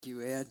Thank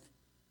you, Ed.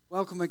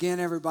 Welcome again,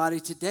 everybody.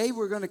 Today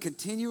we're going to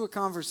continue a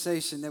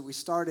conversation that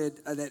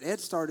that Ed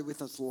started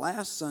with us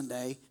last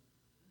Sunday,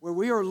 where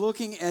we are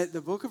looking at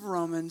the book of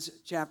Romans,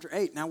 chapter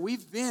 8. Now,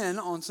 we've been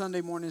on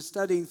Sunday morning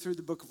studying through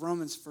the book of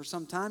Romans for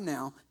some time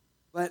now,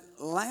 but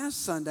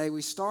last Sunday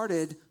we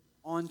started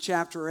on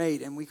chapter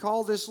 8, and we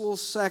call this little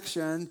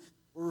section,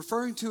 we're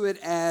referring to it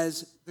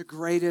as the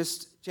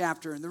greatest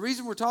chapter. And the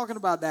reason we're talking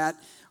about that,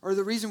 or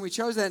the reason we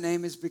chose that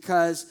name, is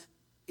because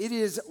it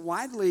is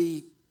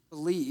widely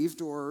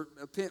believed or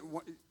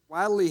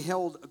widely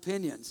held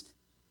opinions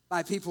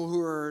by people who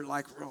are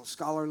like real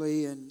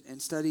scholarly and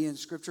studying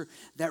Scripture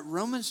that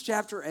Romans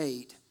chapter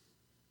 8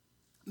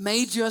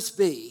 may just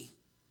be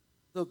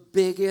the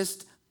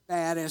biggest,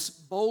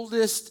 baddest,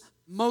 boldest,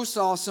 most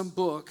awesome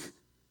book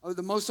or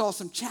the most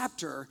awesome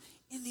chapter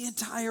in the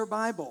entire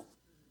Bible.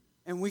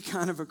 And we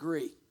kind of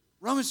agree.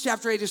 Romans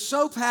chapter 8 is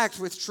so packed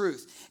with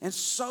truth and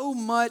so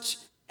much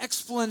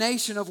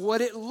explanation of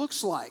what it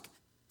looks like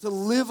to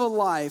live a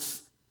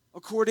life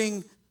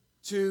according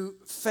to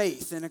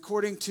faith and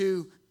according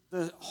to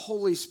the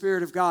Holy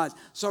Spirit of God.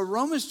 So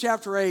Romans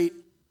chapter 8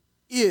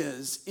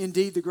 is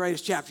indeed the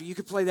greatest chapter. You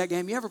could play that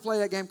game. You ever play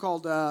that game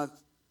called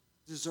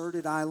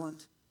Deserted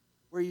Island?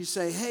 Where you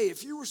say, hey,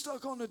 if you were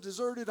stuck on a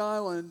deserted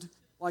island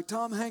like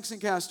Tom Hanks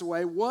in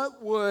Castaway,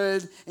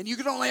 and you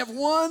could only have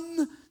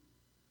one,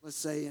 let's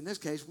say in this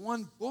case,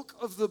 one book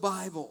of the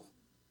Bible,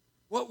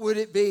 what would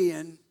it be?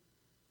 And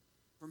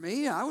for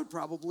me, I would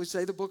probably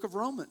say the book of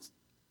Romans.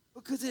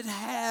 Because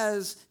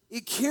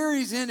it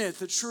carries in it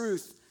the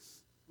truth,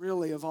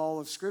 really, of all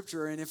of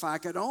Scripture. And if I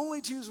could only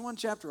choose one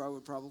chapter, I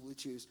would probably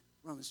choose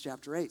Romans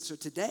chapter 8. So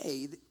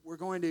today,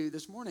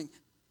 this morning,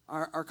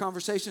 our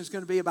conversation is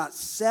going to be about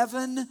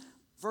 7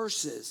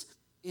 verses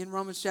in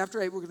Romans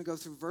chapter 8. We're going to go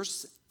through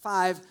verse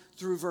 5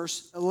 through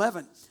verse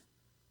 11.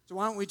 So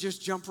why don't we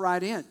just jump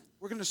right in?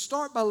 We're going to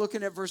start by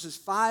looking at verses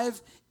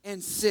 5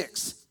 and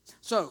 6.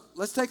 So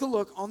let's take a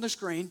look on the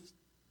screen.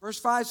 Verse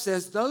 5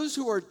 says, those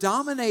who are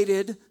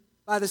dominated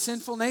by the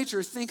sinful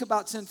nature think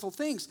about sinful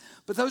things,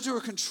 but those who are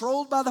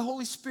controlled by the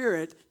Holy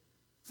Spirit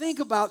think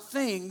about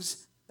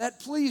things that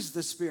please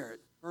the Spirit.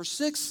 Verse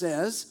 6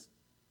 says,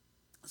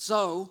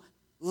 so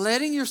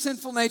letting your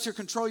sinful nature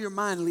control your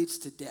mind leads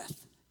to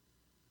death,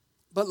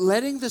 but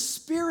letting the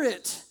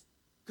Spirit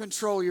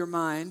control your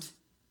mind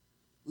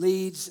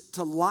leads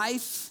to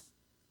life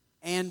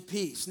and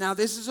peace. Now,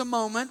 this is a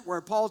moment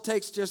where Paul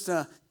takes just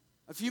a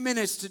few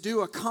minutes to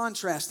do a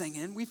contrasting,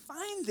 and we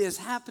find this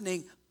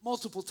happening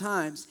multiple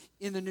times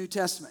in the New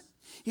Testament.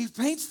 He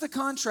paints the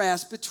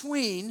contrast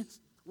between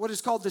what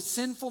is called the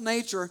sinful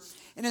nature,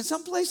 and in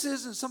some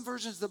places, in some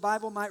versions, the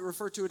Bible might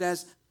refer to it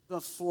as the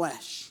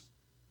flesh.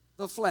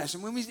 The flesh.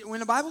 And when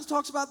the Bible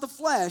talks about the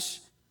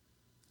flesh,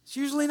 it's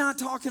usually not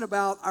talking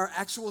about our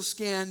actual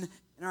skin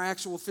and our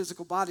actual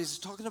physical bodies. It's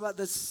talking about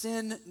the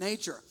sin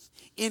nature,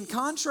 in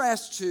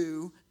contrast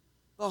to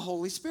the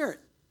Holy Spirit.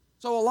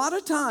 So a lot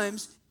of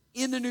times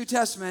in the New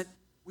Testament,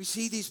 we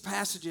see these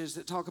passages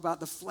that talk about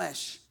the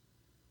flesh,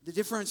 the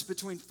difference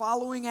between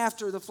following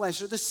after the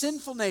flesh or the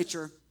sinful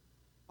nature,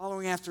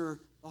 following after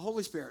the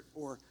Holy Spirit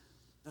or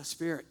the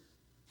Spirit.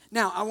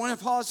 Now, I want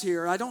to pause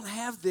here. I don't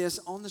have this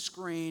on the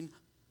screen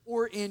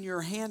or in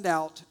your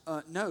handout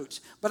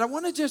notes, but I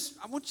want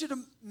you to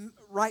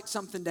write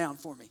something down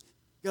for me.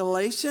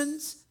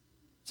 Galatians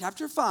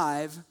chapter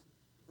 5,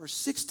 verse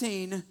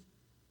 16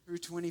 through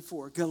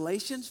 24.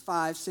 Galatians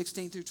 5,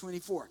 16 through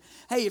 24.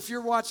 Hey, if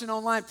you're watching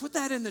online, put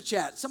that in the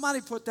chat.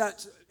 Somebody put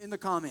that in the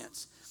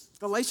comments.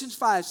 Galatians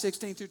 5,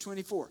 16 through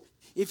 24.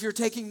 If you're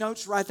taking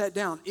notes, write that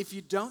down. If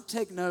you don't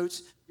take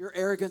notes, your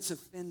arrogance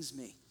offends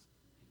me.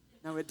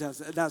 No, it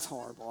doesn't. That's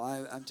horrible.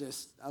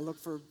 I look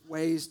for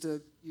ways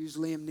to use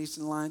Liam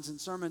Neeson lines in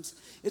sermons.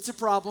 It's a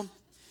problem,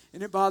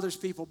 and it bothers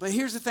people. But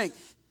here's the thing.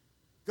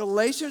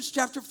 Galatians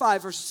chapter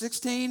 5, verse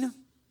 16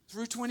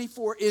 through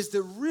 24 is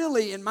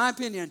really, in my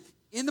opinion,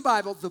 in the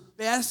Bible, the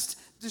best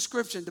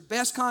description, the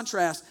best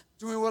contrast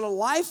between what a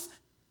life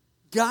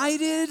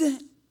guided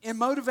and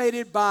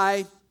motivated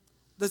by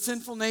the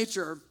sinful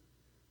nature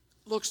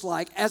looks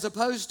like, as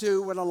opposed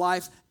to what a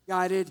life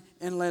guided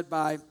and led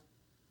by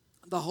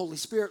the Holy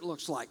Spirit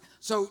looks like.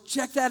 So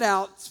check that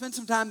out. Spend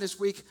some time this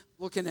week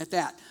looking at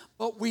that.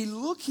 But we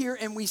look here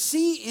and we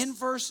see in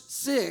verse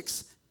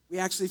 6, we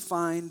actually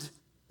find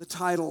the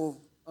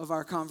title of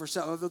our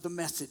conversation, of the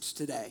message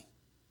today.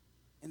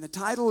 And the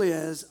title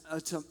is,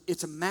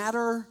 it's a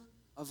matter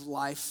of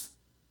life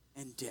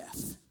and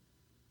death.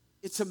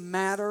 It's a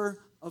matter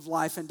of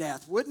life and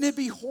death. Wouldn't it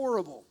be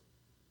horrible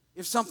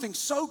if something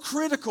so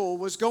critical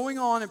was going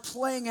on and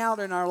playing out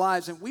in our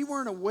lives and we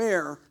weren't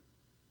aware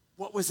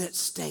what was at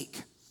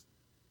stake?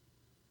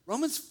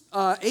 Romans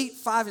 8,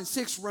 5, and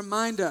 6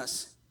 remind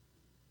us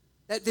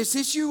that this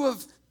issue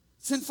of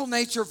sinful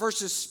nature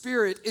versus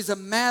spirit is a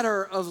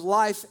matter of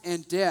life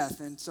and death.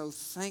 And so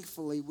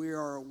thankfully we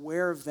are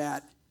aware of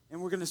that. And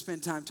we're going to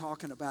spend time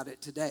talking about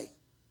it today.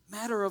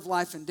 Matter of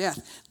life and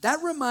death. That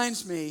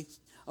reminds me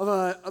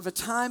of a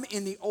time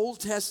in the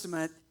Old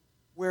Testament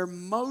where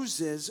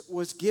Moses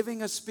was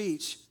giving a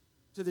speech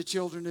to the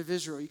children of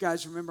Israel. You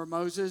guys remember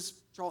Moses,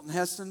 Charlton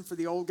Heston for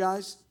the old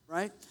guys,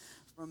 right?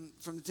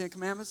 From the Ten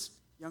Commandments.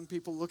 Young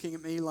people looking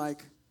at me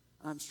like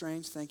I'm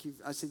strange. Thank you.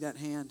 I see that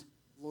hand.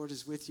 The Lord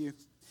is with you.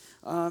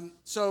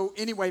 So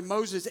anyway,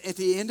 Moses, at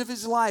the end of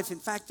his life, in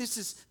fact, this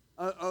is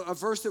a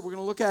verse that we're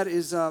going to look at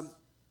is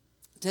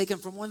taken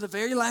from one of the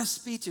very last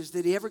speeches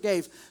that he ever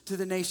gave to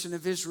the nation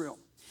of Israel.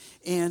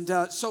 And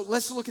so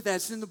let's look at that.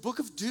 It's in the book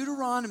of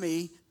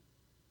Deuteronomy,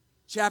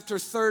 chapter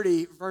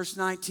 30, verse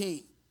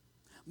 19.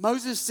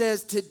 Moses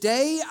says,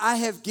 "Today I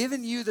have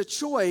given you the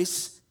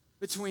choice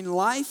between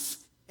life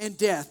and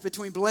death,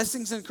 between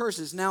blessings and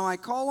curses. Now I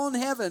call on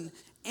heaven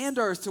and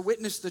earth to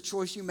witness the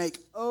choice you make.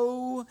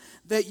 Oh,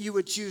 that you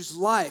would choose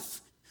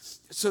life,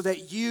 so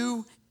that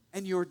you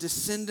and your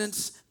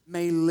descendants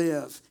may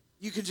live."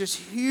 You can just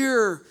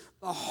hear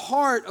the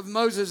heart of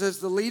Moses as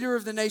the leader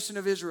of the nation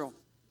of Israel,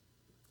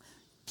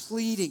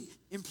 pleading,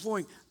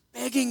 imploring,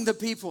 begging the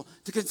people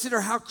to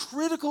consider how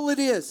critical it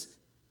is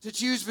to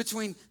choose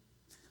between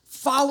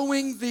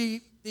following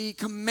the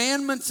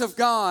commandments of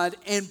God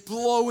and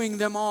blowing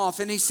them off.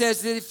 And he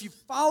says that if you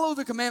follow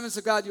the commandments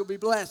of God, you'll be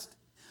blessed.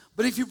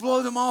 But if you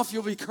blow them off,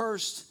 you'll be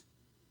cursed.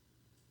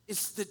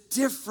 It's the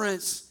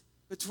difference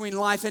between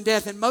life and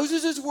death. And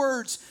Moses'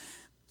 words,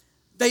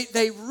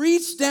 they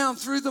reach down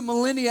through the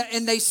millennia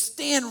and they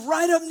stand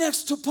right up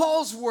next to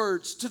Paul's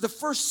words to the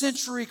first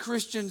century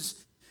Christians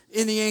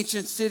in the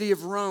ancient city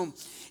of Rome.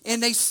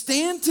 And they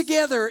stand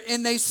together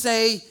and they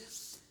say,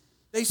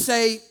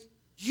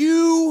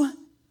 you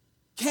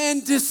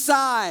can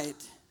decide.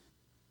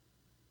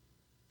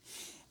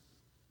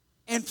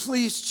 And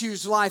please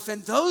choose life.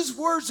 And those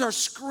words are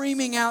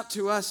screaming out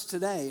to us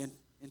today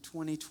in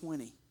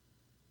 2020,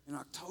 in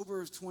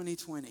October of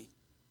 2020.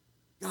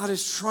 God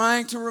is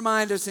trying to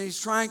remind us and he's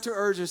trying to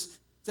urge us,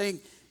 saying,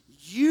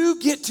 you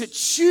get to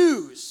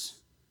choose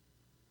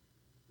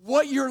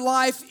what your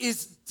life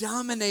is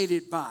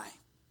dominated by.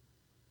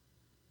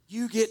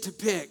 You get to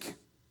pick.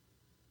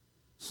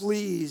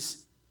 Please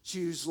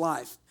choose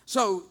life.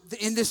 So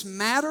in this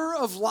matter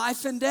of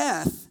life and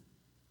death,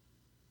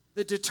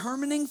 the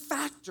determining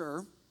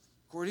factor,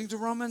 according to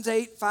Romans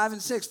 8, 5,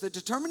 and 6, the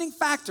determining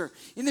factor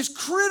in this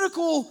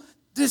critical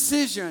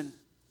decision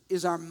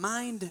is our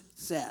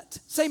mindset.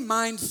 Say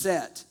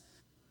mindset.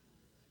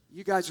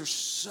 You guys are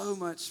so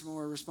much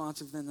more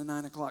responsive than the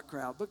 9 o'clock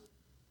crowd, but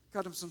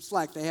cut them some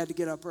slack. They had to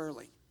get up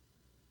early.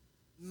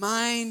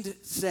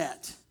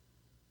 Mindset.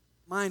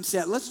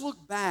 Mindset. Let's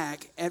look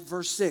back at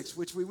verse 6,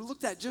 which we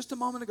looked at just a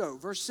moment ago.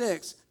 Verse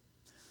 6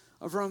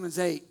 of Romans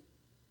 8.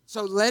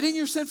 So letting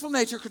your sinful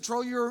nature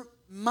control your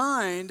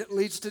mind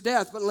leads to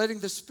death, but letting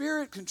the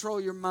Spirit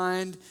control your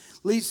mind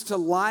leads to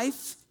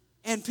life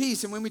and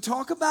peace. And when we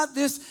talk about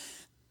this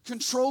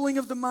controlling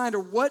of the mind,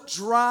 or what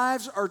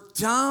drives or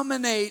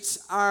dominates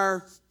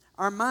our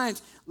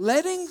minds,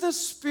 letting the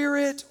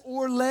Spirit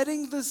or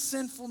letting the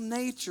sinful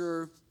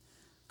nature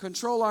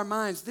control our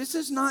minds, this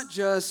is not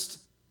just,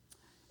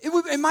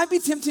 it might be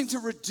tempting to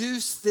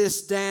reduce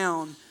this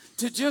down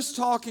to just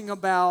talking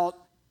about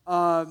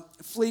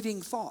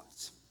fleeting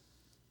thoughts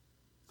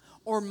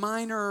or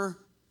minor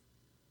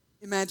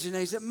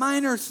imaginations,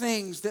 minor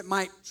things that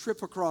might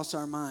trip across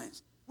our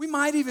minds. We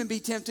might even be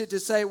tempted to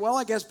say, well,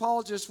 I guess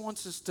Paul just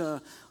wants us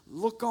to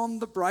look on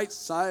the bright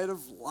side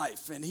of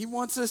life, and he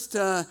wants us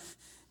to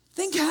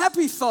think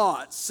happy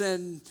thoughts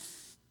and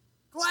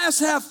glass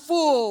half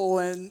full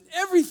and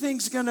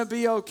everything's going to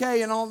be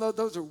okay. And although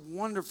those are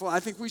wonderful, I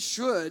think we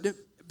should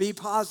be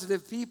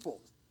positive people.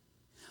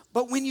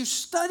 But when you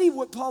study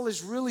what Paul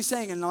is really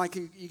saying, and like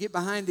you get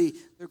behind the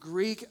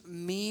Greek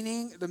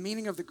meaning, the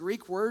meaning of the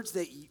Greek words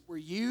that were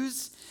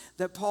used,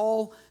 that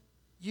Paul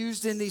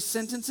used in these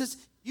sentences,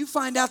 you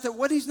find out that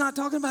what he's not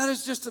talking about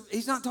is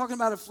he's not talking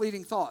about a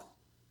fleeting thought.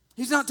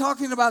 He's not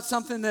talking about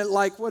something that,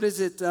 like, what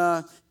is it,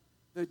 the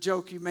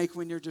joke you make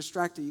when you're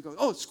distracted? You go,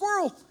 oh,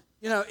 squirrel.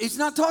 You know, he's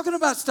not talking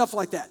about stuff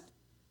like that.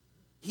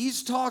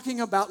 He's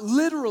talking about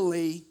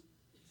literally,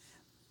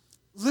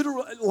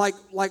 like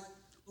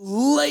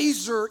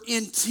laser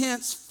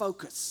intense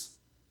focus.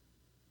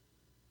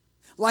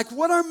 Like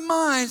what our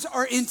minds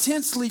are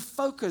intensely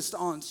focused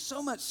on,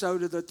 so much so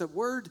that the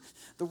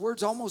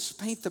words almost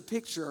paint the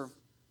picture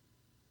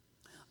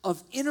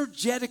of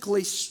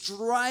energetically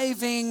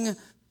striving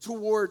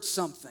towards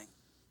something.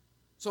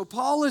 So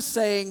Paul is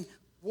saying,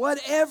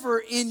 whatever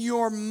in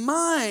your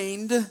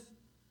mind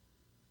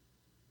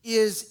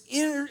is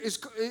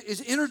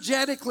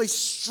energetically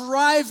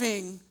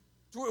striving,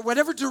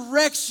 whatever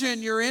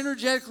direction you're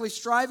energetically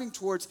striving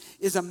towards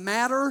is a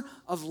matter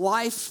of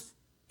life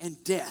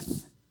and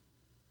death.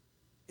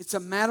 It's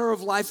a matter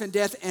of life and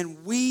death,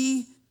 and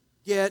we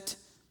get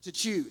to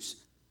choose.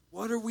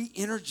 What are we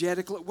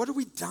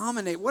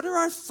dominate? What are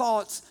our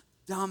thoughts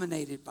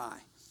dominated by?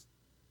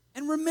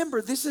 And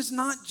remember, this is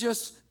not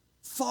just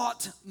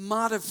thought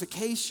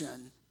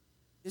modification.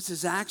 This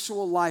is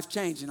actual life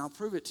change, and I'll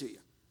prove it to you.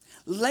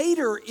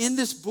 Later in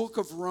this book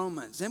of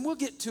Romans, and we'll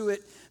get to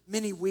it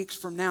many weeks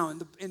from now,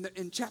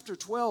 in chapter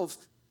 12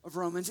 of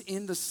Romans,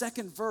 in the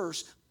second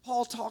verse,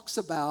 Paul talks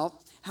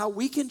about how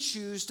we can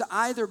choose to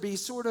either be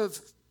sort of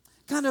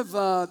kind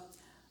of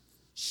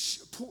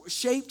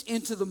shaped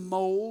into the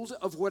mold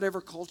of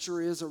whatever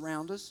culture is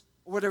around us,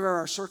 or whatever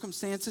our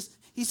circumstances.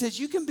 He says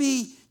you can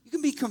be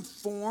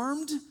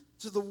conformed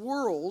to the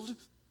world,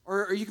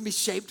 or you can be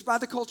shaped by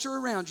the culture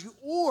around you,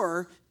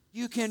 or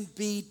you can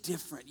be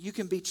different. You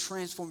can be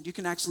transformed. You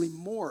can actually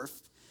morph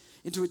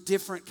into a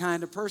different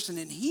kind of person.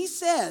 And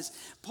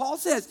Paul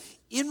says,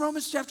 in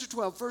Romans chapter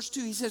 12, verse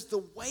 2, he says,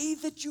 the way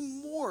that you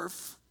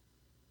morph,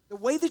 the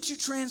way that you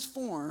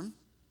transform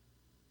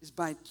is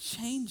by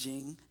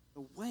changing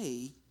the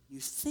way you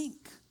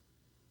think.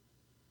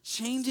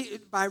 Changing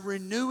it by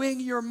renewing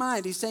your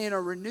mind. He's saying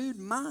a renewed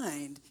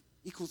mind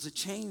equals a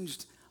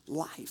changed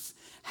life.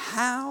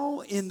 How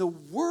in the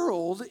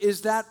world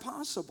is that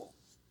possible?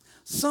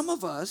 Some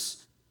of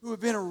us who have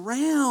been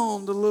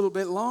around a little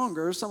bit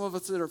longer, some of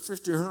us that are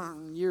 50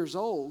 years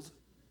old,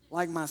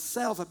 like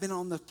myself, I've been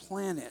on the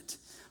planet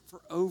for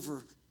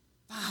over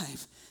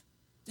 5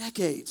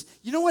 decades.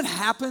 You know what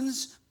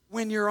happens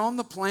when you're on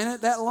the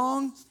planet that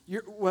long?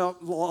 A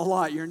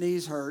lot. Your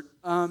knees hurt.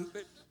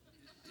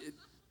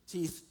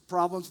 Teeth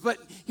problems. But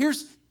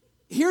here's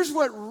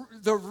what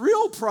the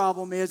real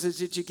problem is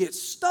that you get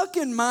stuck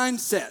in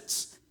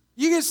mindsets.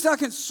 You get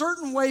stuck in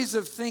certain ways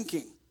of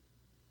thinking.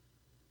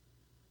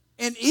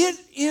 And it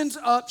ends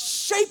up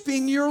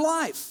shaping your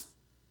life.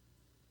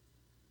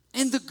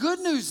 And the good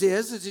news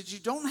is that you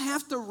don't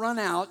have to run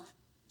out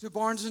to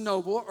Barnes &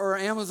 Noble or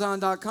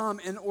Amazon.com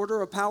and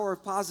order a Power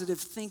of Positive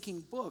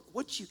Thinking book.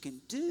 What you can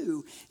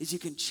do is you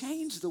can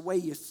change the way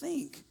you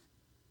think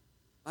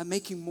by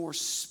making more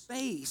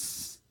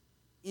space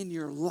in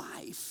your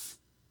life,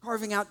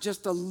 carving out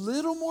just a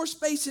little more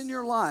space in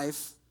your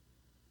life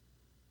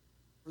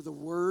for the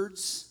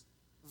words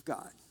of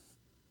God.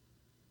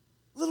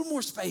 A little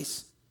more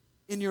space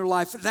in your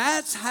life.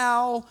 That's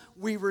how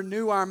we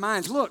renew our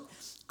minds. Look,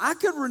 I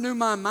could renew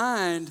my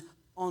mind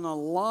on a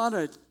lot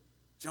of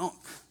junk.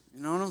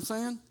 You know what I'm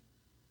saying?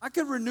 I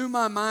could renew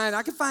my mind.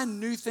 I could find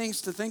new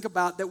things to think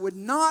about that would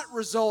not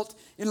result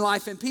in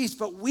life and peace.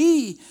 But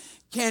we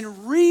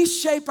can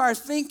reshape our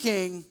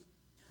thinking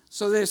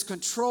so that it's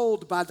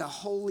controlled by the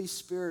Holy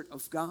Spirit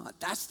of God.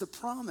 That's the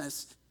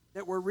promise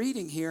that we're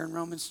reading here in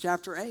Romans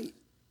chapter 8.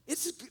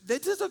 This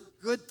is a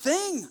good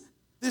thing.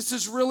 This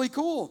is really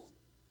cool.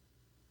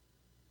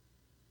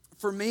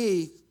 For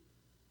me,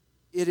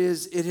 it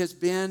has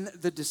been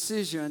the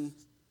decision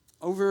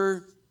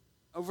over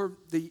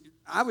the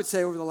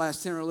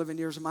last 10 or 11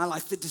 years of my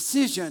life, the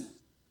decision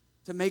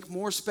to make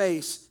more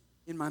space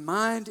in my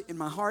mind, in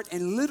my heart,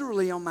 and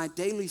literally on my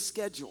daily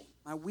schedule,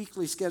 my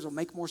weekly schedule,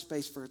 make more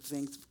space for the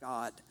things of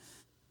God.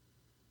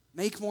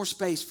 Make more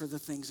space for the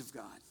things of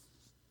God.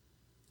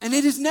 And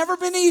it has never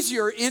been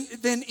easier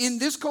than in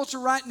this culture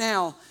right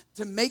now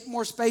to make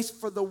more space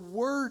for the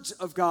words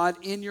of God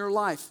in your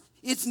life.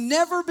 It's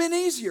never been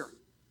easier.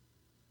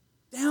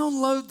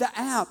 Download the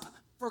app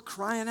for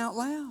crying out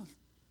loud.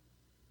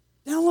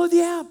 Download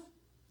the app,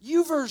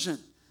 YouVersion.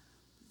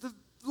 The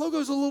logo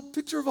is a little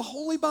picture of a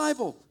Holy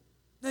Bible.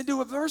 Then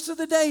do a verse of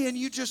the day, and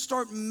you just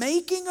start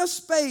making a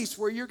space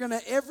where you're going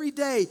to every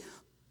day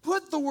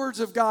put the words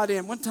of God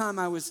in. One time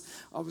I was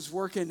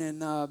working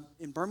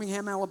in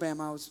Birmingham,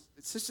 Alabama. I was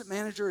assistant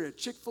manager at a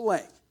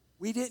Chick-fil-A.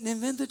 We didn't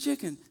invent the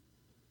chicken,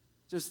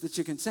 just the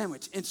chicken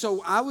sandwich. And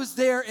so I was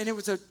there, and it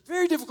was a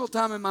very difficult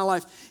time in my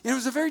life. And it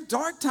was a very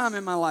dark time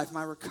in my life.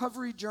 My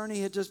recovery journey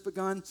had just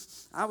begun.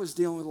 I was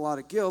dealing with a lot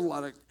of guilt, a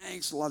lot of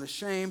angst, a lot of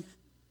shame.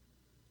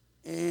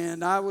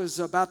 And I was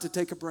about to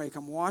take a break.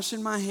 I'm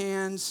washing my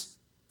hands,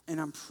 and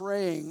I'm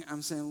praying.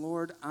 I'm saying,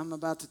 Lord, I'm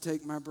about to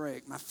take my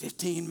break, my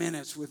 15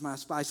 minutes with my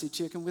spicy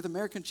chicken with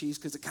American cheese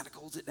because it kind of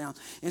cools it down.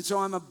 And so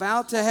I'm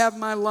about to have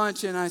my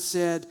lunch, and I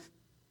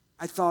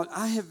thought,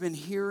 I have been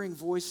hearing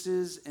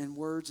voices and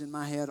words in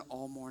my head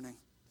all morning.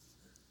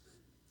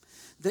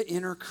 The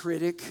inner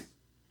critic,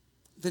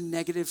 the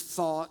negative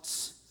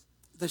thoughts,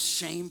 the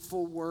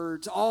shameful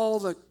words, all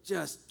the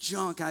just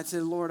junk. I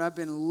said, Lord, I've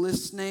been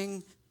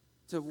listening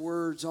to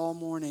words all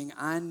morning.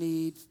 I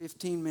need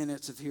 15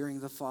 minutes of hearing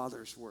the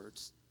Father's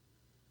words.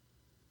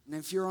 And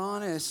if you're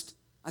honest,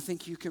 I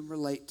think you can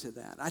relate to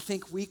that. I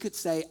think we could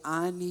say,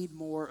 I need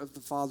more of the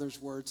Father's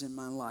words in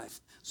my life.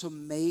 So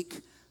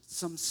make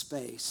some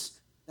space.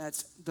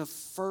 That's the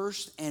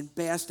first and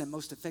best and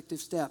most effective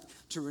step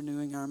to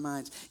renewing our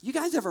minds. You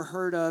guys ever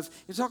heard of,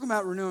 you're talking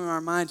about renewing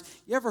our minds,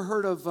 you ever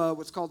heard of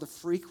what's called the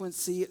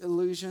frequency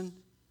illusion?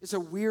 It's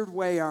a weird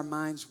way our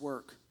minds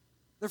work.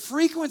 The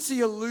frequency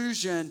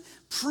illusion,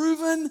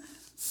 proven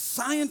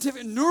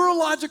scientific,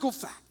 neurological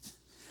fact,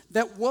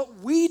 that what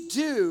we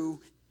do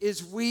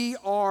is we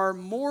are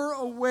more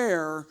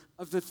aware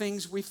of the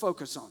things we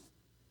focus on.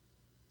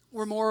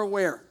 We're more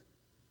aware.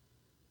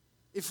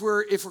 If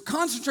we're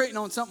concentrating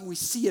on something, we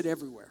see it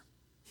everywhere.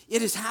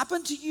 It has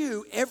happened to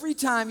you every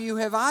time you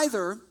have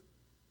either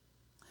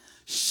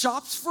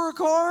shopped for a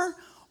car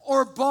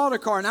or bought a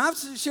car. Now,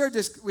 I've shared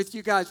this with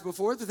you guys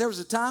before, that there was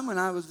a time when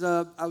I was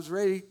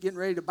getting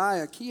ready to buy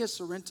a Kia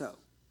Sorento.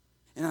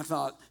 And I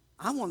thought,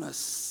 Rhonda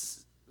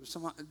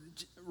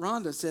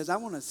says, I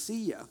want to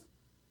see you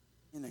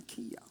in a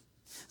Kia.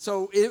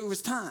 So it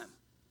was time.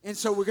 And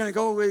so we're going to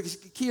go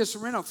with Kia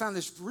Sorento. Found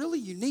this really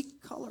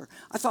unique color.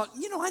 I thought,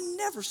 I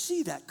never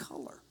see that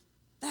color.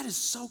 That is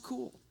so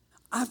cool.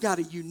 I've got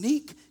a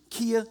unique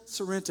Kia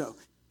Sorento,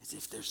 as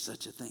if there's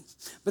such a thing.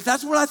 But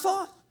that's what I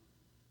thought.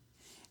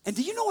 And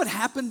do you know what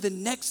happened the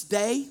next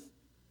day?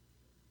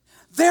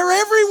 They're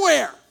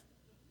everywhere.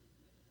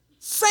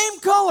 Same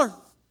color,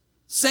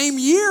 same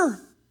year,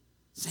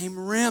 same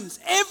rims,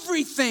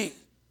 everything.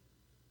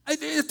 At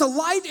the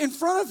light in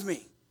front of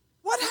me.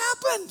 What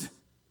happened?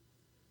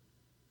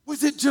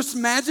 Was it just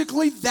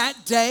magically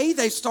that day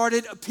they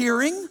started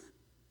appearing?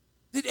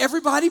 Did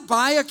everybody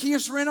buy a Kia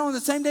Sorento on the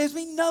same day as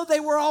me? No, they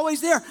were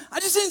always there. I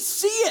just didn't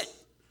see it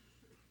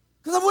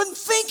because I wasn't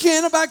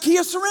thinking about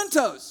Kia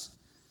Sorentos.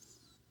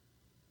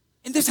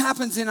 And this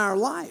happens in our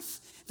life.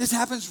 This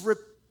happens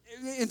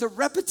in the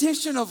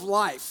repetition of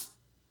life.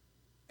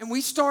 And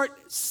we start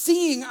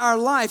seeing our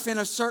life in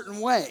a certain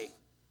way.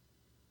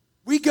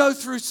 We go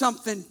through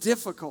something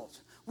difficult.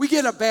 We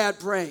get a bad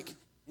break.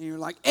 And you're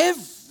like,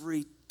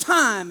 every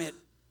time.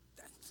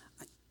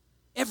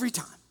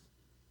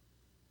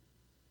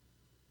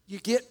 You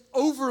get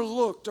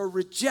overlooked or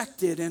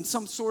rejected in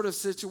some sort of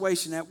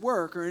situation at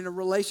work or in a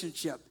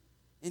relationship.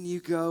 And you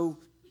go,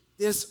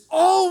 this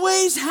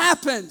always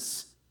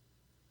happens.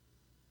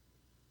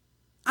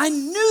 I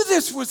knew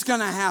this was going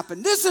to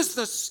happen. This is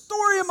the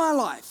story of my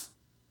life.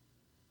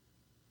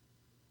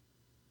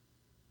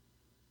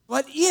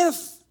 But if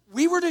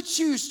we were to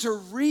choose to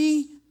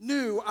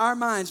renew our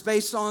minds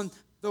based on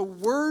the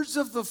words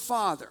of the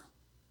Father,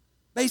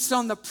 based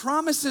on the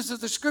promises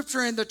of the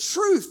Scripture and the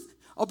truth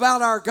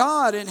about our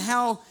God and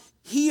how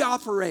He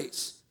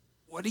operates,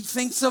 what He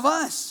thinks of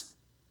us,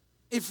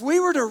 if we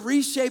were to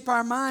reshape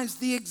our minds,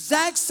 the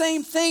exact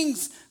same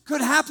things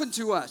could happen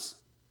to us.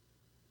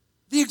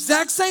 The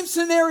exact same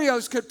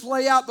scenarios could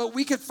play out, but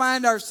we could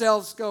find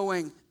ourselves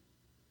going,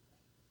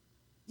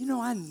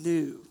 I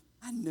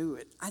knew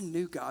it. I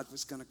knew God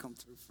was going to come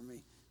through for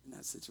me in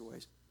that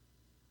situation.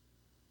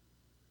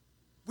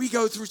 We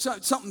go through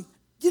something,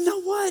 you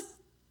know what?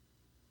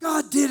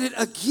 God did it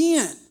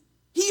again.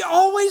 He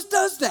always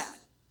does that.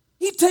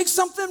 He takes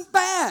something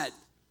bad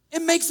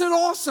and makes it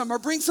awesome or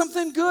brings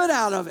something good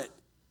out of it.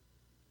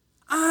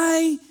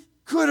 I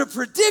could have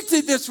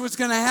predicted this was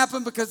going to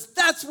happen because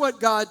that's what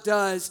God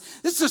does.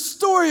 This is a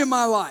story of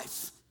my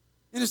life,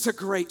 and it's a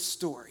great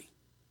story.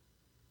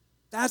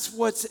 That's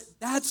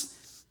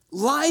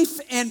life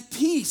and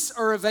peace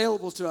are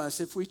available to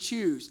us if we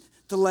choose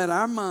to let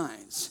our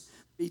minds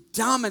be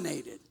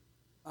dominated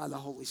by the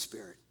Holy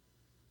Spirit.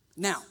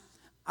 Now,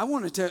 I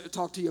want to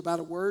talk to you about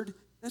a word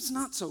that's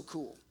not so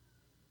cool,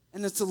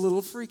 and it's a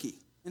little freaky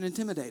and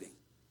intimidating.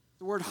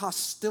 The word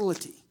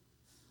hostility.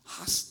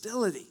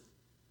 Hostility.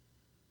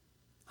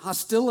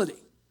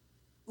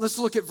 Let's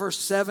look at verse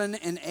 7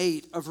 and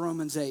 8 of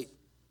Romans 8.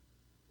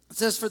 It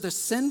says, for the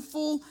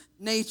sinful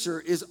nature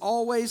is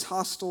always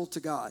hostile to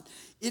God.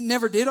 It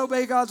never did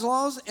obey God's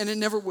laws, and it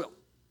never will.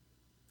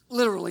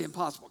 Literally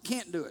impossible.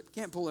 Can't do it.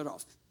 Can't pull it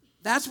off.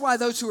 That's why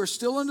those who are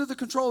still under the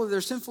control of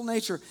their sinful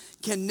nature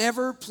can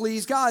never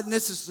please God, and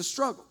this is the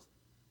struggle.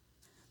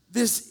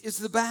 This is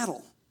the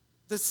battle.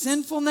 The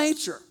sinful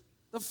nature,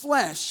 the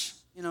flesh,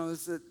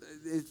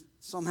 is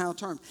sometimes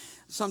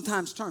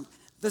termed.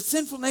 The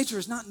sinful nature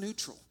is not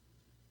neutral.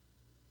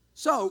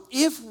 So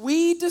if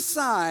we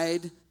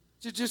decide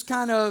to just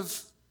kind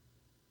of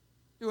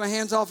do a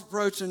hands-off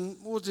approach and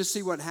we'll just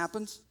see what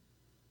happens,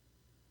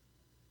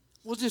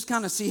 we'll just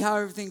kind of see how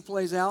everything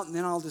plays out, and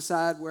then I'll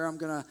decide where I'm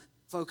going to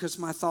focus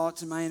my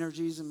thoughts and my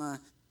energies and my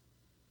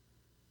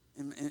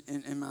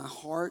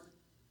heart.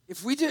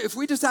 If we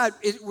decide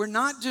we're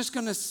not just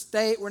going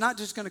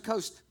to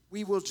coast,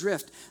 we will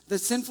drift. The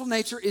sinful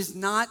nature is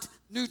not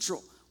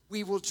neutral.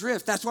 We will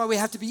drift. That's why we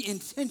have to be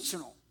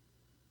intentional.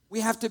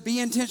 We have to be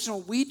intentional.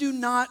 We do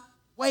not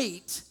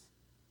wait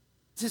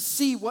to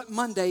see what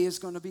Monday is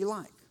going to be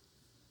like.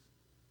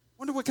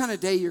 Wonder what kind of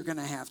day you're going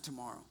to have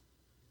tomorrow.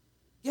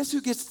 Guess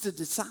who gets to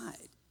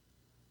decide?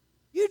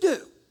 You do.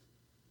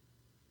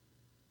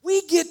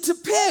 We get to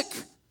pick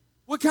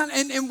what kind,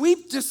 and we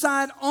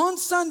decide on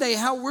Sunday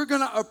how we're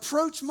going to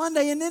approach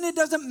Monday, and then it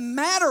doesn't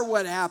matter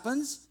what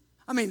happens.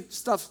 I mean,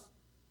 stuff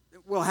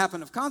will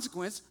happen of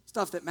consequence,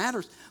 stuff that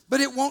matters, but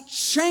it won't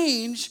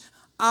change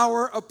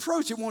our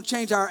approach. It won't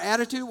change our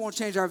attitude. It won't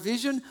change our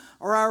vision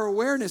or our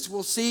awareness.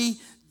 We'll see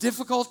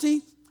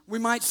difficulty. We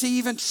might see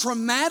even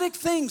traumatic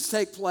things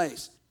take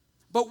place,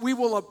 but we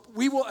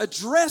will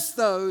address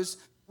those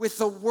with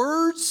the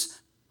words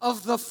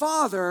of the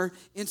Father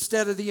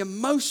instead of the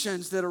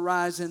emotions that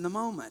arise in the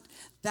moment.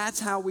 That's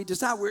how we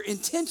decide. We're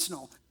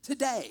intentional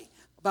today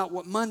about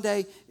what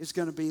Monday is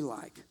going to be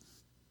like.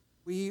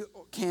 We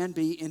can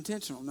be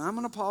intentional. Now, I'm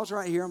going to pause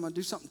right here. I'm going to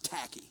do something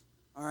tacky,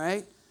 all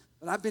right?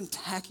 But I've been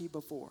tacky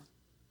before.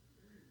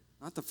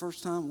 Not the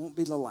first time, won't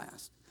be the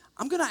last.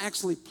 I'm going to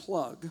actually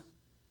plug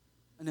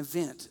an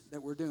event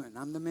that we're doing.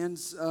 I'm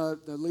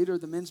the leader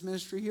of the men's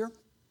ministry here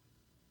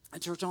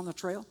at Church on the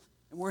Trail,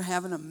 and we're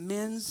having a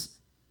men's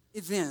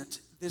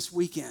event this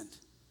weekend.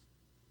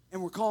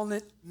 and we're calling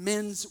it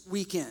Men's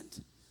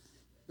Weekend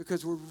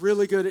because we're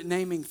really good at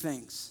naming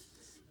things.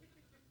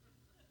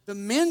 The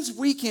Men's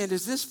Weekend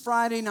is this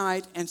Friday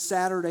night and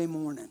Saturday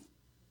morning.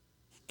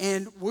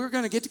 And we're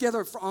going to get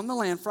together on the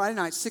land Friday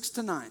night, 6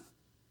 to 9. And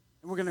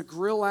we're going to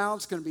grill out.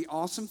 It's going to be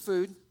awesome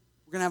food.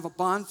 We're going to have a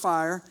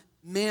bonfire.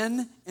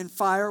 Men and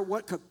fire.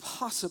 What could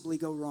possibly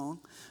go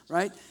wrong,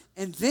 right?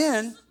 And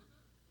then,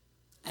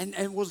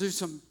 and we'll do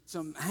some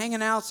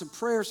hanging out, some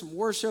prayer, some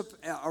worship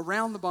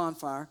around the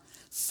bonfire.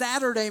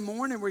 Saturday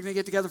morning, we're going to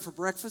get together for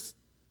breakfast.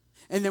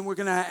 And then we're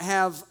going to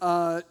have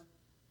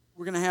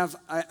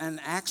an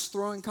axe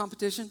throwing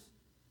competition.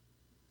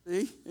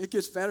 See? It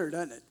gets better,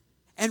 doesn't it?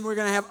 And we're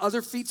going to have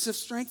other feats of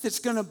strength. It's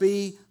going to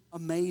be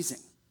amazing.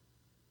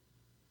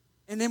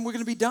 And then we're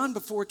going to be done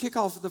before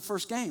kickoff of the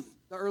first game,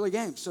 the early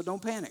game. So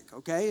don't panic,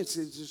 okay? It's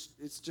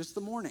just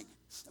the morning.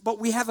 But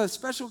we have a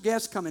special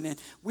guest coming in.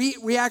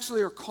 We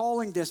actually are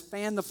calling this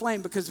Fan the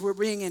Flame because we're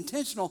being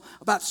intentional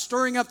about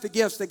stirring up the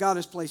gifts that God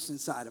has placed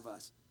inside of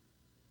us.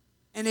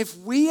 And if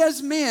we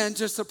as men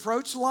just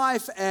approach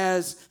life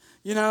as,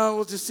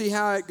 we'll just see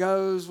how it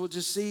goes. We'll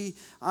just see.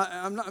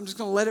 I'm just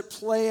going to let it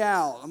play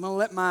out. I'm going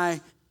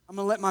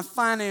to let my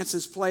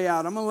finances play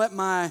out. I'm going to let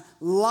my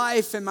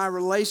life and my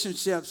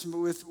relationships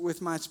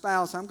with my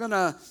spouse. I'm going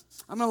to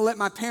let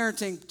my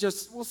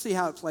parenting we'll see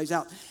how it plays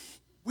out.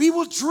 We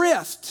will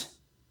drift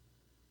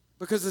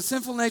because the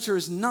sinful nature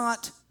is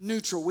not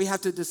neutral. We have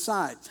to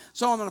decide.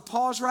 So I'm going to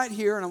pause right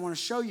here, and I want to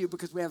show you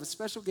because we have a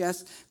special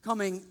guest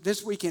coming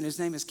this weekend. His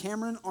name is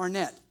Cameron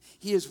Arnett.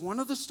 He is one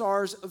of the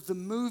stars of the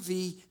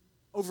movie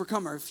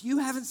Overcomer. If you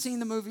haven't seen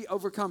the movie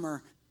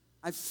Overcomer,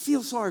 I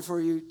feel sorry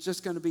for you,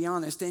 just going to be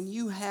honest, and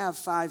you have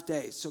 5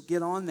 days. So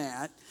get on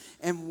that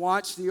and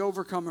watch the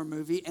Overcomer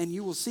movie, and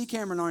you will see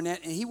Cameron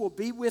Arnett, and he will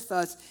be with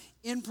us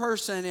in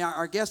person,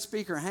 our guest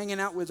speaker, hanging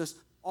out with us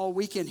all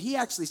weekend. He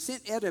actually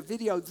sent Ed a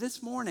video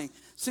this morning,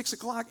 6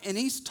 o'clock, and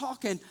he's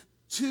talking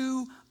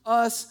to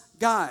us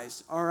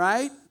guys, all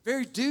right?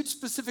 Very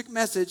dude-specific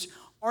message.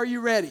 Are you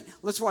ready?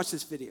 Let's watch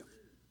this video.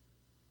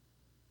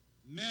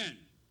 Men,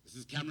 this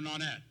is Cameron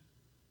Arnett,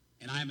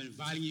 and I am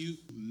inviting you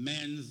to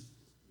Men's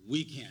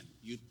Weekend.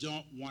 You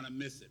don't want to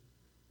miss it.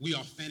 We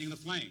are fanning the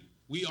flame.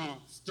 We are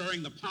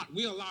stirring the pot.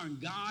 We are allowing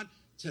God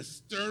to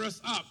stir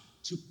us up,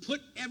 to put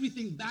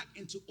everything back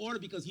into order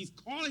because he's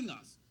calling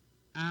us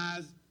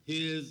as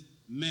his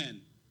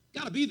men.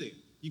 Got to be there.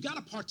 You got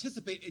to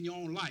participate in your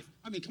own life.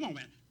 I mean, come on,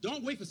 man.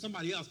 Don't wait for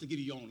somebody else to give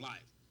you your own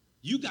life.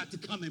 You got to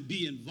come and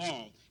be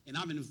involved. And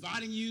I'm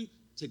inviting you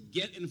to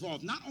get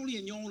involved, not only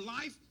in your own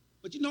life,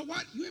 but you know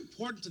what? You're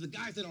important to the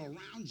guys that are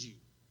around you.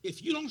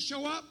 If you don't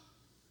show up,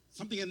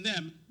 something in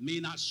them may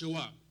not show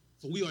up.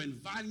 So we are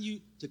inviting you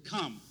to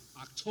come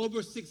October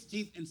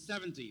 16th and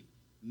 17th,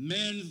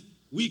 Men's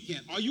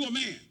Weekend. Are you a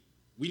man?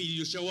 We need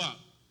you to show up,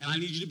 and I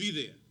need you to be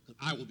there because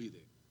I will be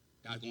there.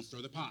 God's going to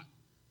stir the pot.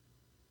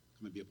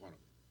 Come and be a part of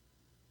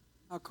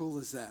it. How cool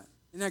is that?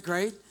 Isn't that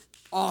great?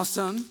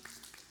 Awesome.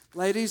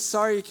 Ladies,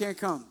 sorry you can't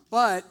come.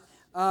 But,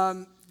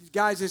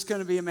 guys, it's going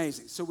to be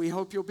amazing. So we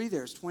hope you'll be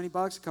there. It's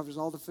 $20. It covers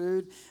all the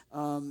food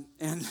and,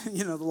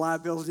 the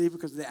liability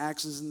because of the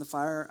axes and the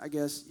fire, I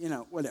guess,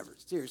 whatever.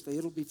 Seriously,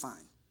 it'll be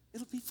fine.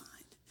 It'll be fine.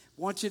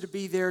 Want you to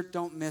be there.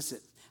 Don't miss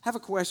it. Have a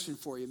question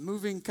for you.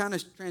 Moving, kind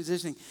of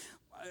transitioning.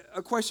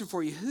 A question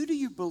for you. Who do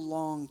you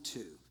belong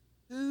to?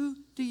 Who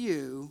do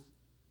you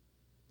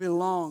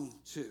belong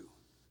to?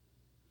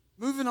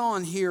 Moving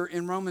on here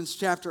in Romans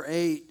chapter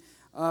 8,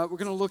 we're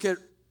going to look at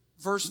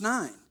verse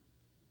 9.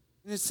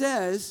 And it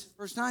says,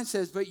 verse 9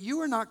 says, but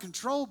you are not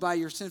controlled by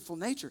your sinful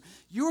nature.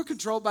 You are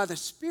controlled by the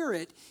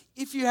Spirit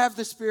if you have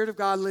the Spirit of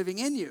God living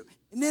in you.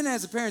 And then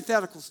as a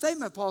parenthetical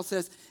statement, Paul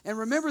says, and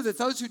remember that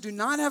those who do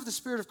not have the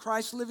Spirit of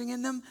Christ living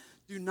in them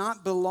do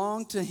not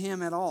belong to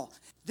him at all.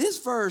 This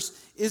verse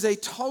is a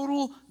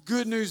total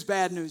good news,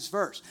 bad news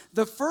verse.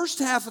 The first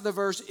half of the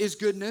verse is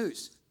good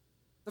news.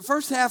 The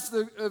first half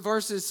of the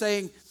verse is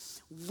saying,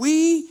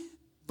 we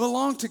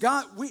belong to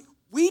God.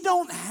 We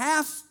don't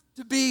have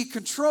to be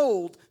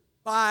controlled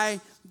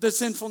by the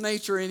sinful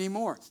nature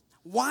anymore.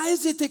 Why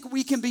is it that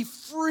we can be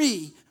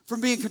free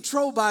from being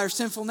controlled by our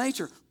sinful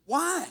nature?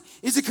 Why?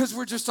 Is it because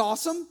we're just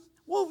awesome?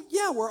 Well,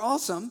 yeah, we're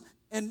awesome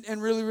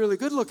and really, really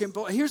good looking.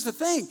 But here's the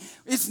thing.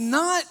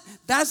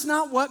 That's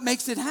not what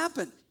makes it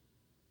happen.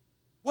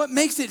 What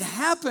makes it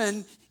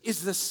happen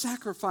is the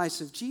sacrifice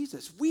of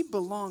Jesus. We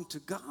belong to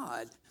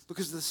God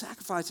because of the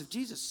sacrifice of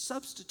Jesus,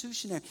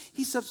 substitutionary.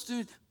 He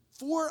substituted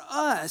for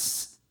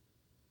us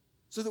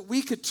so that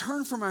we could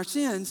turn from our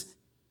sins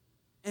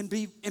and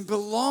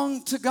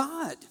belong to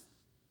God.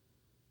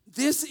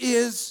 This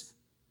is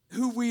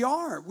who we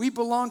are. We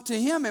belong to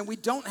him, and we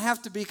don't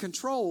have to be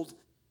controlled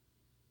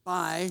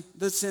by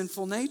the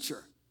sinful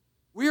nature.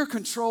 We are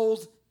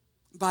controlled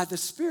by the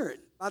Spirit,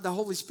 by the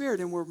Holy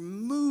Spirit, and we're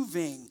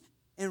moving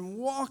and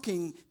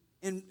walking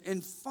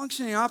and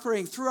functioning,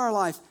 operating through our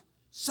life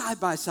side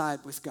by side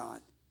with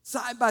God,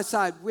 side by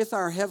side with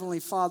our Heavenly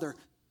Father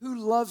who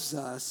loves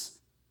us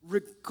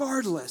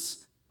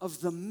regardless of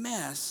the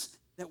mess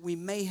that we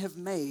may have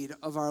made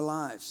of our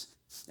lives.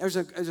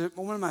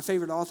 One of my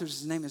favorite authors,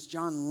 his name is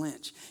John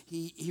Lynch.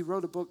 He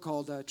wrote a book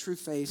called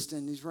True-Faced,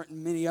 and he's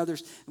written many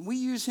others. And we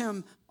use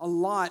him a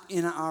lot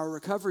in our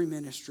recovery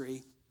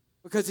ministry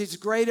because he's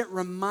great at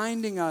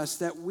reminding us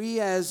that we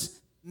as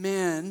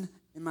men,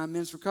 in my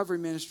men's recovery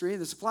ministry,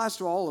 and this applies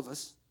to all of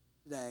us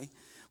today,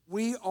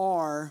 we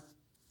are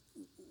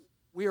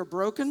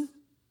broken,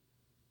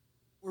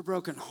 we're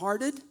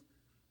brokenhearted,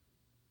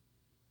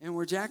 and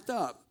we're jacked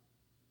up,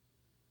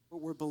 but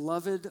we're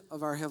beloved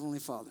of our Heavenly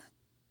Father.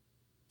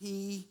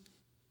 He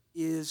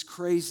is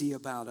crazy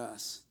about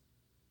us.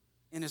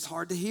 And it's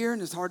hard to hear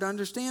and it's hard to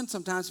understand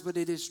sometimes, but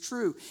it is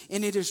true.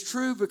 And it is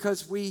true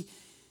because we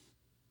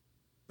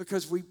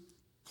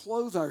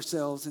clothe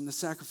ourselves in the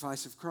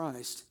sacrifice of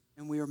Christ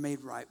and we are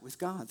made right with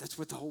God. That's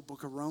what the whole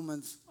book of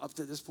Romans up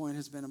to this point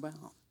has been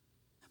about.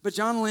 But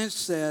John Lynch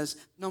says,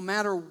 no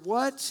matter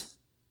what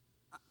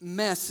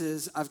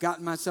messes I've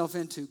gotten myself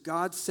into,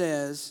 God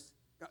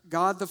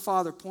the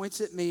Father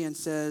points at me and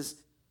says,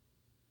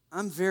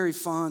 I'm very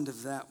fond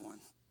of that one.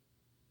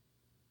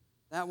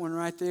 That one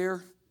right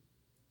there,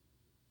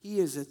 he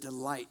is a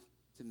delight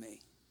to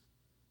me.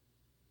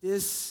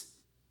 This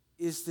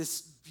is this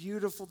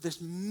beautiful,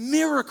 this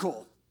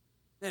miracle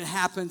that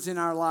happens in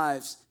our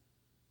lives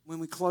when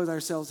we clothe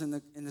ourselves in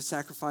the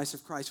sacrifice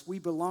of Christ. We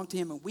belong to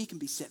him and we can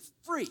be set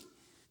free.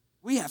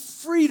 We have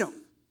freedom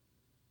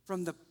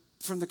from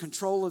the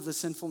control of the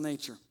sinful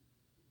nature.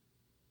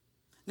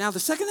 Now,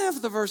 the second half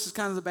of the verse is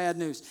kind of the bad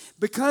news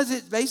because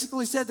it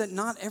basically said that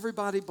not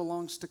everybody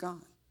belongs to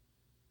God.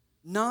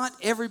 Not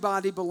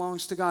everybody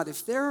belongs to God.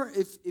 If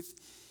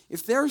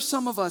there are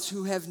some of us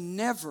who have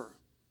never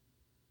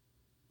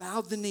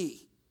bowed the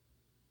knee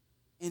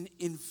and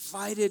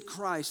invited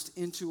Christ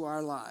into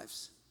our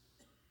lives,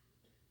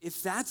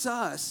 if that's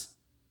us,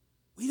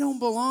 we don't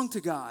belong to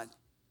God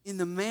in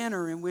the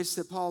manner in which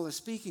that Paul is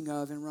speaking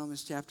of in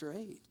Romans chapter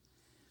 8.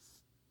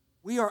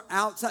 We are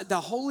outside.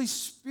 The Holy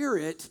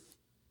Spirit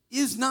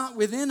is not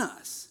within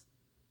us.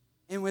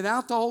 And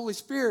without the Holy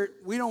Spirit,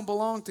 we don't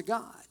belong to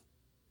God.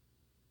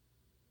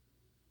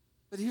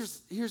 But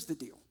here's the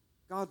deal.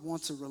 God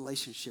wants a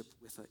relationship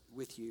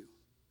with you.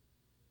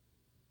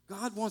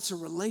 God wants a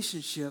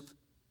relationship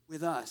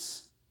with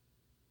us.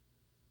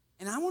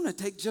 And I want to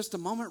take just a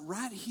moment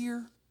right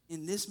here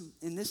in this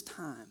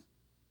time.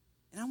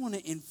 And I want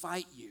to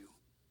invite you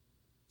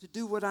to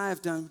do what I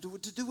have done,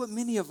 to do what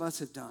many of us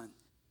have done.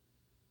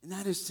 And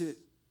that is to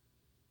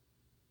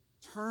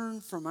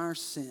turn from our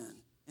sin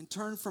and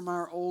turn from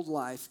our old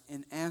life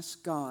and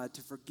ask God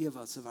to forgive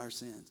us of our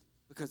sins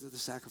because of the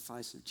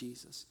sacrifice of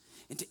Jesus.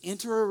 And to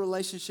enter a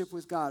relationship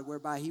with God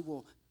whereby he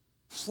will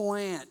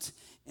plant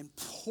and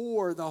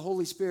pour the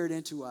Holy Spirit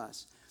into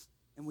us.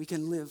 And we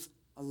can live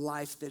a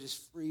life that is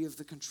free of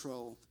the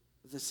control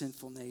of the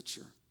sinful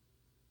nature.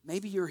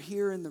 Maybe you're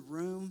here in the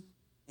room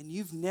and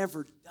you've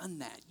never done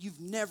that. You've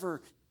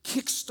never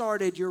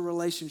kick-started your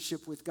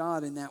relationship with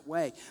God in that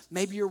way.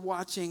 Maybe you're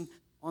watching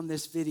on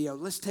this video.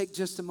 Let's take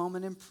just a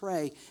moment and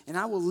pray. And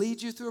I will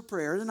lead you through a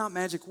prayer. They're not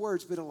magic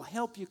words, but it'll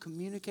help you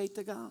communicate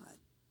to God.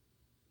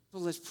 So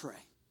let's pray.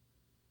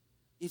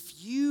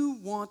 If you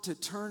want to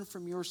turn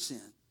from your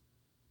sin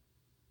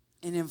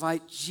and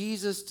invite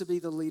Jesus to be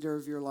the leader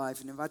of your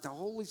life and invite the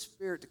Holy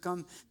Spirit to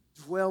come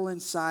dwell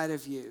inside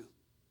of you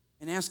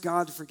and ask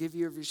God to forgive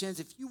you of your sins,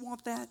 if you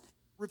want that,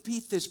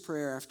 repeat this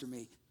prayer after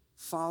me.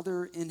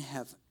 Father in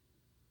heaven,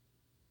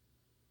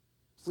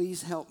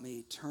 please help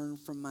me turn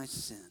from my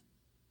sin.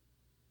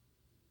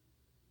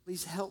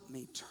 Please help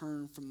me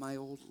turn from my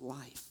old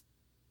life.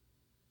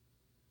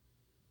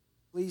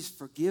 Please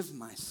forgive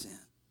my sin.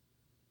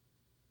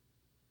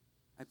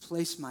 I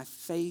place my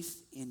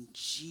faith in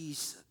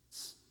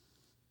Jesus.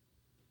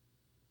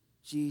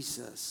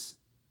 Jesus,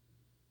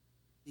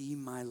 be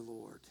my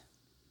Lord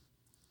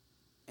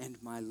and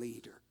my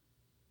leader.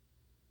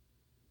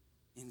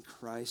 In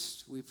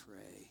Christ we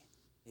pray.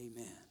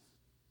 Amen.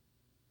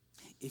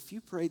 If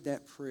you prayed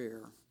that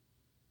prayer,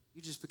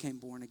 you just became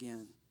born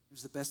again. It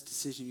was the best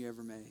decision you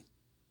ever made.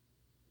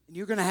 And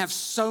you're going to have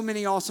so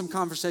many awesome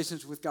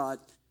conversations with God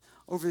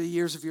over the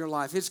years of your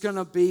life. It's going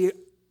to be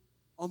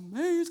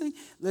amazing.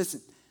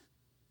 Listen,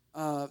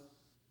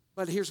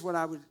 but here's what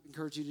I would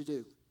encourage you to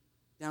do.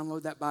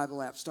 Download that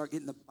Bible app. Start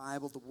getting the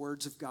Bible, the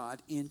words of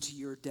God, into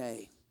your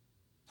day.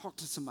 Talk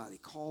to somebody.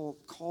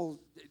 Call.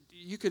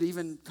 You could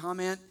even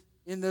comment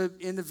in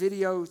the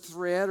video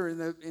thread or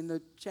in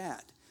the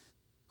chat.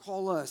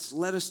 Call us.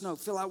 Let us know.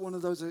 Fill out one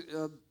of those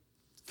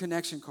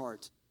connection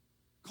cards.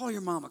 Call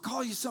your mama.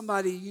 Call you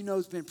somebody you know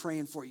has been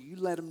praying for you. You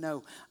let them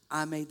know,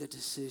 I made the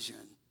decision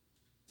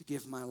to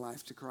give my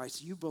life to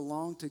Christ. You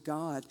belong to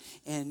God,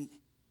 and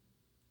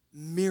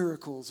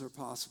miracles are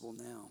possible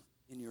now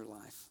in your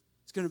life.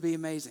 It's going to be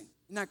amazing.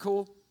 Isn't that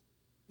cool?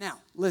 Now,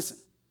 listen.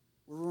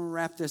 We're going to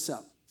wrap this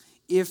up.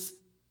 If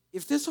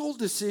this whole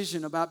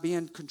decision about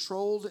being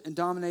controlled and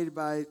dominated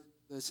by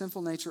the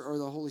sinful nature or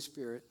the Holy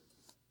Spirit,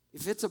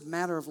 if it's a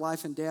matter of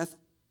life and death,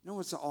 you know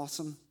what's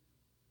awesome?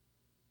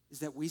 Is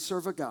that we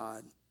serve a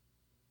God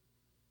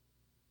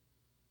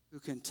who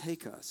can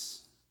take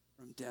us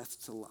from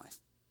death to life.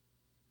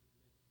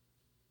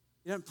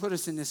 He doesn't put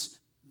us in this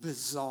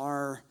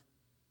bizarre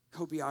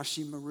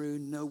Kobayashi Maru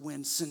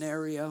no-win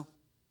scenario.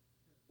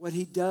 What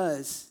he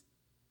does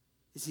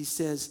is he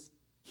says,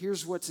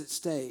 here's what's at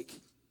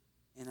stake,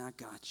 and I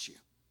got you.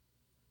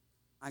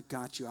 I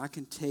got you. I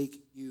can take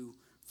you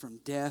from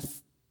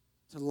death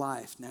to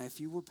life. Now, if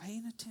you were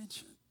paying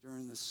attention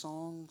during the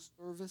song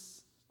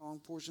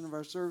portion of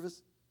our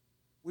service,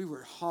 we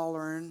were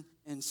hollering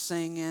and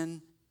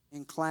singing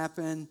and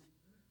clapping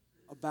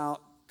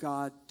about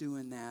God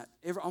doing that.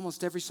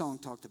 Almost every song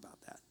talked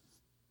about that,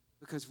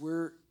 because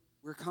we're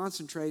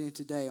concentrating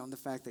today on the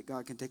fact that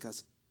God can take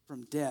us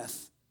from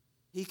death.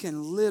 He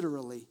can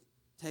literally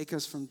take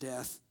us from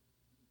death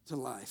to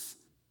life.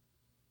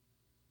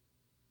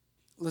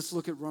 Let's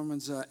look at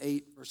Romans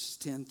 8, verses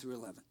 10 through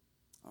 11.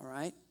 All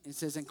right? It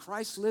says, and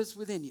Christ lives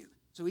within you.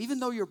 So even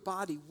though your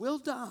body will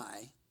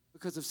die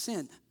because of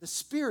sin, the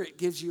Spirit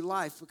gives you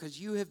life because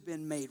you have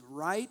been made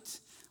right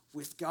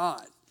with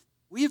God.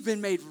 We have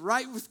been made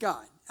right with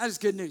God. That is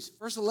good news.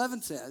 Verse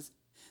 11 says,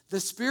 the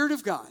Spirit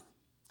of God,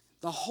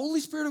 the Holy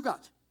Spirit of God,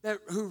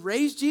 who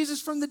raised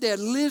Jesus from the dead,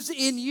 lives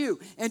in you.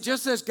 And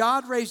just as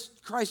God raised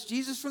Christ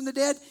Jesus from the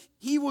dead,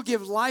 he will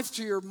give life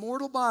to your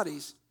mortal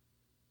bodies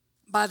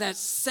by that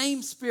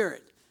same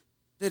Spirit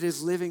that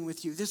is living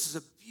with you. This is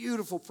a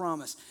beautiful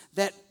promise.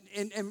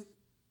 And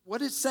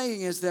what it's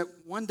saying is that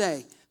one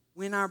day,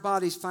 when our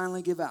bodies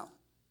finally give out,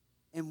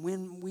 and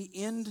when we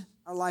end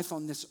our life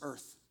on this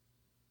earth,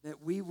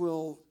 that we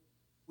will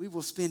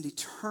spend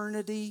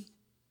eternity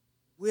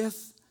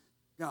with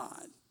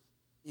God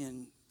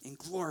in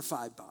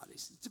glorified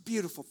bodies. It's a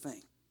beautiful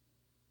thing.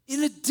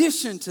 In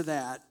addition to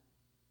that,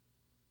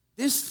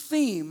 this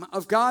theme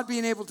of God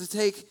being able to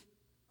take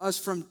us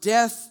from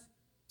death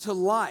to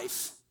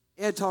life,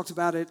 Ed talked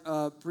about it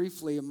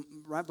briefly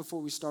right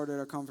before we started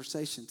our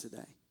conversation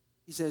today.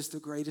 He says the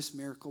greatest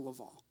miracle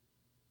of all.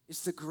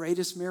 It's the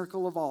greatest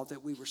miracle of all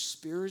that we were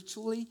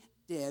spiritually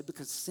dead,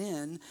 because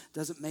sin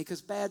doesn't make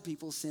us bad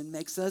people. Sin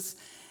makes us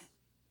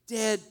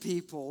dead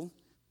people.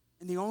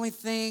 And the only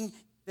thing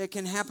that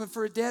can happen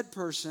for a dead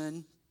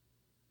person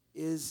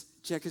is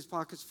check his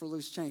pockets for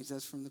loose change.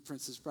 That's from The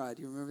Princess Bride.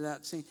 You remember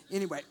that scene?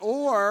 Anyway,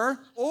 or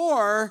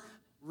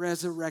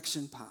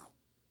resurrection power,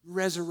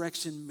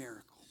 resurrection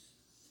miracle.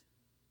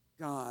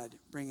 God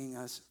bringing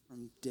us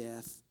from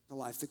death to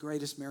life, the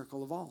greatest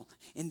miracle of all.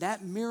 And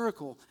that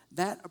miracle,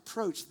 that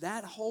approach,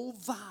 that whole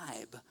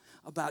vibe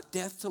about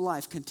death to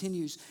life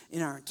continues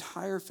in our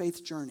entire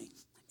faith journey.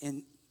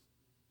 And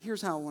here's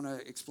how I want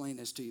to explain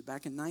this to you.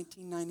 Back in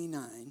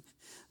 1999,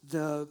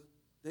 the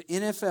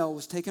NFL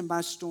was taken by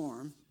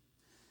storm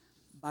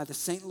by the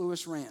St.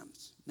 Louis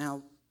Rams.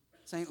 Now,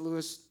 St.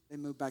 Louis, they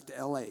moved back to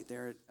L.A.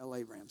 They're at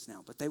L.A. Rams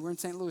now. But they were in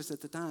St. Louis at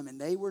the time, and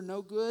they were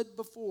no good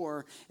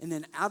before. And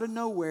then out of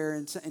nowhere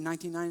in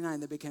 1999,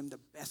 they became the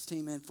best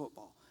team in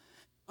football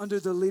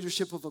under the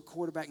leadership of a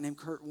quarterback named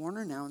Kurt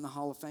Warner, now in the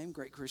Hall of Fame,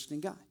 great Christian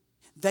guy.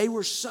 They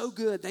were so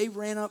good. They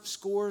ran up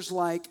scores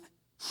like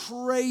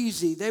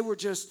crazy. They were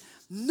just,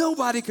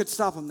 nobody could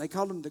stop them. They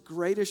called them the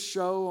greatest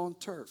show on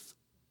turf.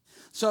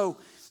 So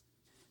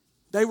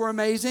they were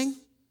amazing.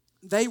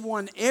 They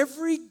won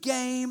every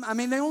game. I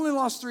mean, they only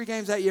lost 3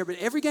 games that year, but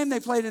every game they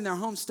played in their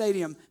home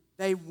stadium,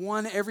 they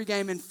won every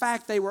game. In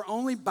fact, they were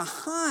only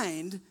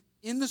behind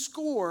in the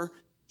score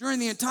during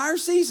the entire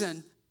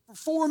season for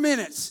 4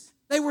 minutes.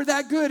 They were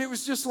that good. It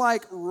was just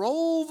like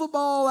roll the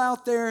ball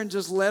out there and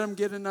just let them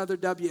get another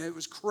W. It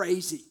was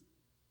crazy.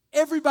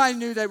 Everybody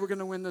knew they were going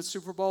to win the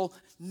Super Bowl.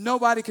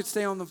 Nobody could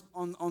stay on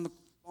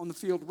the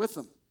field with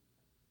them.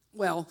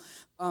 Well,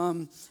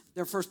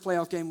 their first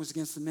playoff game was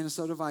against the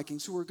Minnesota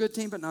Vikings, who were a good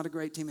team but not a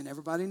great team, and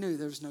everybody knew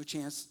there was no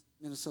chance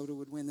Minnesota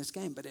would win this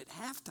game. But at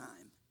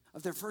halftime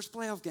of their first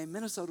playoff game,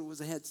 Minnesota was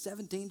ahead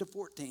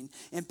 17-14,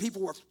 and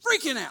people were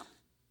freaking out.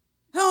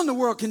 How in the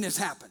world can this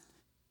happen?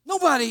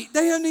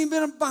 They hadn't even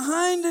been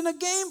behind in a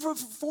game for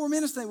 4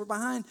 minutes. They were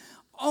behind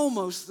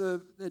almost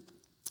the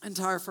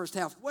entire first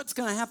half. What's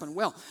going to happen?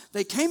 Well,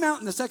 they came out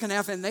in the second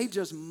half, and they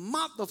just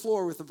mopped the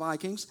floor with the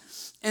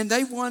Vikings, and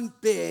they won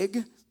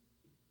big,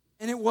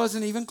 and it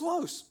wasn't even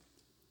close.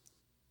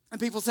 And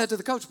people said to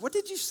the coach, what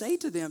did you say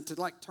to them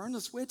to turn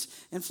the switch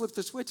and flip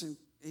the switch? And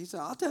he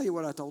said, I'll tell you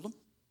what I told them.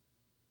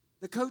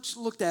 The coach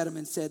looked at him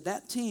and said,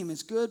 that team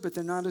is good, but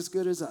they're not as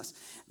good as us.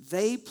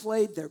 They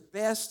played their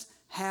best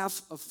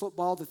half of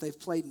football that they've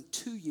played in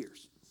 2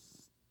 years.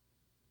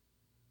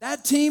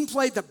 That team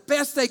played the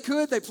best they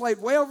could. They played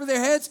way over their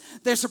heads.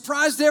 They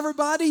surprised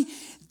everybody.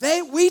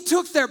 We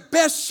took their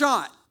best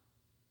shot.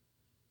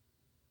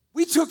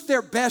 We took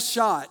their best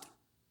shot,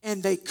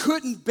 and they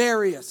couldn't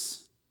bury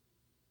us.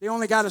 They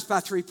only got us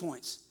by 3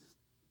 points.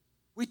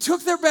 We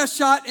took their best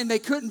shot, and they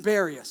couldn't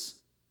bury us.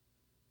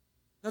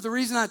 Now, the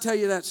reason I tell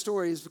you that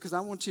story is because I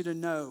want you to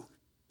know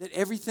that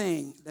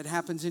everything that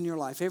happens in your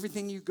life,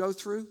 everything you go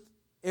through,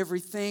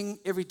 every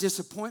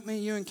disappointment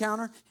you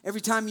encounter,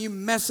 every time you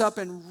mess up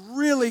and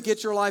really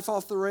get your life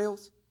off the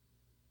rails,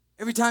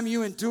 every time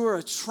you endure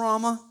a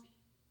trauma,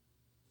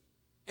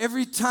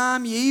 every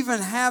time you even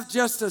have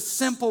just a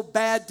simple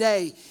bad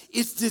day,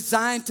 it's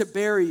designed to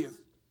bury you.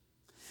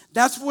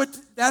 That's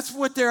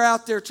what they're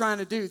out there trying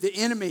to do, the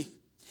enemy.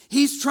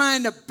 He's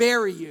trying to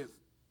bury you.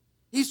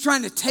 He's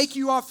trying to take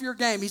you off your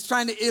game. He's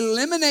trying to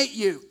eliminate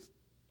you.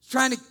 He's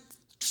trying to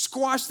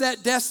squash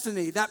that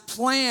destiny, that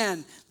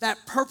plan,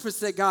 that purpose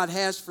that God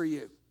has for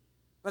you.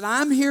 But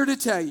I'm here to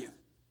tell you,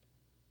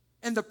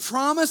 and the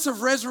promise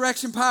of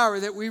resurrection power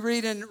that we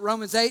read in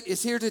Romans 8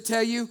 is here to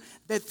tell you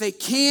that they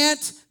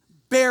can't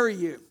bury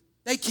you.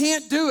 They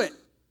can't do it.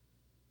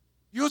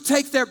 You'll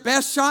take their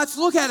best shots.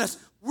 Look at us.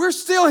 We're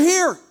still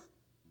here.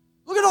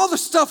 Look at all the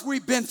stuff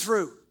we've been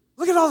through.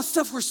 Look at all the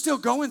stuff we're still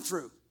going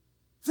through.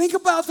 Think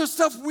about the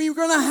stuff we're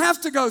going to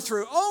have to go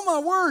through. Oh, my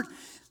word.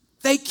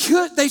 They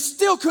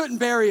still couldn't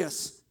bury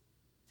us.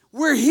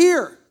 We're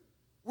here.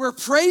 We're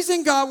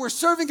praising God. We're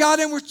serving God,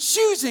 and we're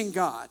choosing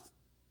God.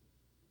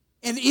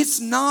 And it's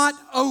not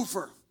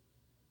over.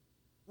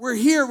 We're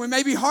here. We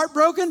may be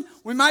heartbroken.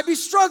 We might be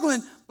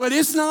struggling, but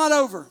it's not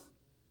over.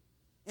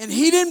 And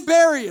He didn't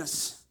bury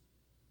us.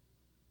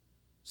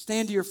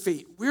 Stand to your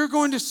feet. We're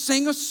going to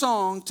sing a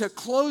song to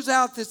close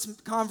out this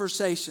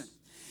conversation.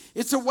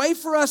 It's a way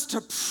for us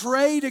to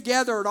pray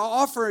together, to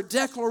offer a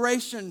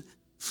declaration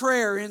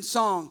prayer in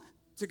song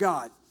to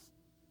God.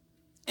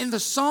 And the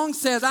song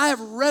says, I have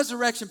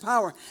resurrection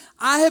power.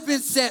 I have been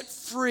set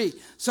free.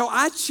 So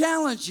I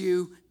challenge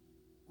you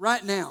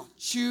right now,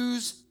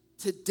 choose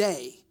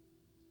today.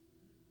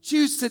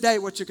 Choose today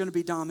what you're going to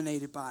be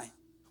dominated by,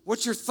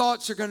 what your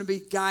thoughts are going to be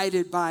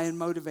guided by and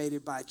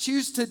motivated by.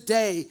 Choose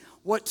today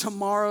what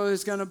tomorrow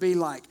is going to be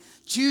like.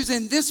 Choose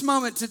in this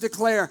moment to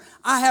declare,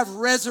 I have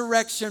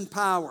resurrection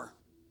power.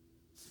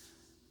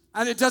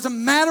 And it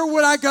doesn't matter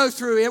what I go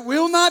through. It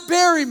will not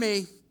bury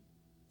me.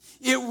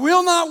 It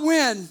will not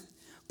win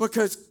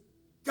because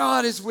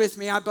God is with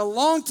me. I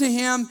belong to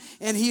Him,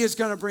 and He is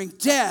going to bring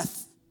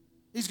death.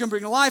 He's going to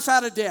bring life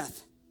out of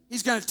death.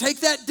 He's going to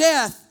take that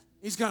death.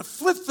 He's going to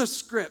flip the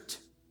script,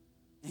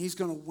 and He's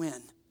going to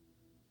win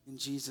in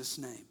Jesus'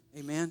 name.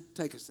 Amen?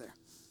 Take us there.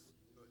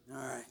 All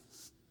right.